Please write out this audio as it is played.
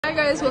Hi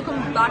guys,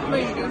 welcome back to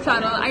my YouTube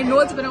channel. I know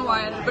it's been a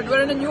while, but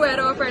we're in a new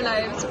era of our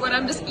lives where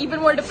I'm just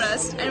even more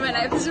depressed and my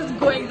life is just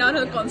going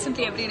downhill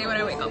constantly every day when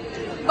I wake up.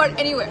 But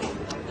anyway,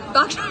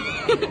 back to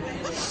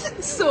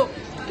So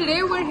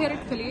today we're here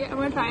at Filli and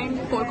we're trying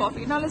cold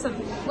coffee. Now listen,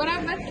 when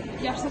I met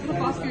Yasha for the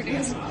past few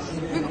days,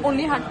 we've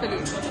only had Filli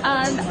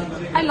and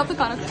I love the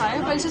Kanak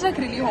chai, but it's just like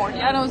really hot.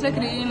 Yeah, and I was like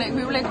really like,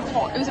 we were like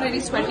hot, it was really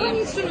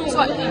sweaty. So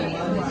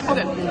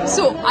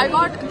I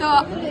got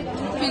the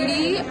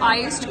Filli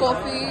iced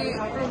coffee,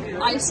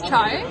 iced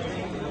chai.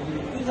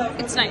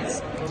 It's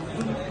nice,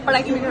 but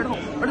I can make it at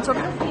home. But it's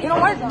okay. You know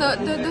what? That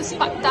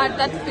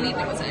Filli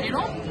thing was there. You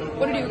know?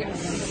 What did you get?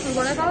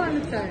 What I got on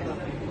the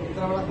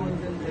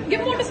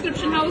Give more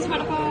description. How was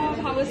Vada?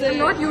 How was it? I'm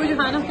not huge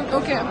fan of it.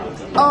 Okay.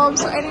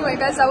 So anyway,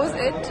 guys, that was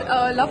it.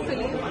 Love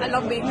Filli. I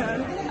love being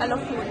here. I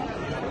love food.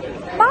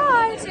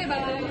 Bye. Say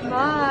bye.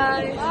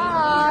 Bye.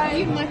 Bye.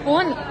 Leave my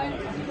phone.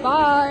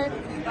 Bye.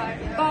 Bye.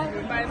 Bye.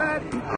 Bye. Bye.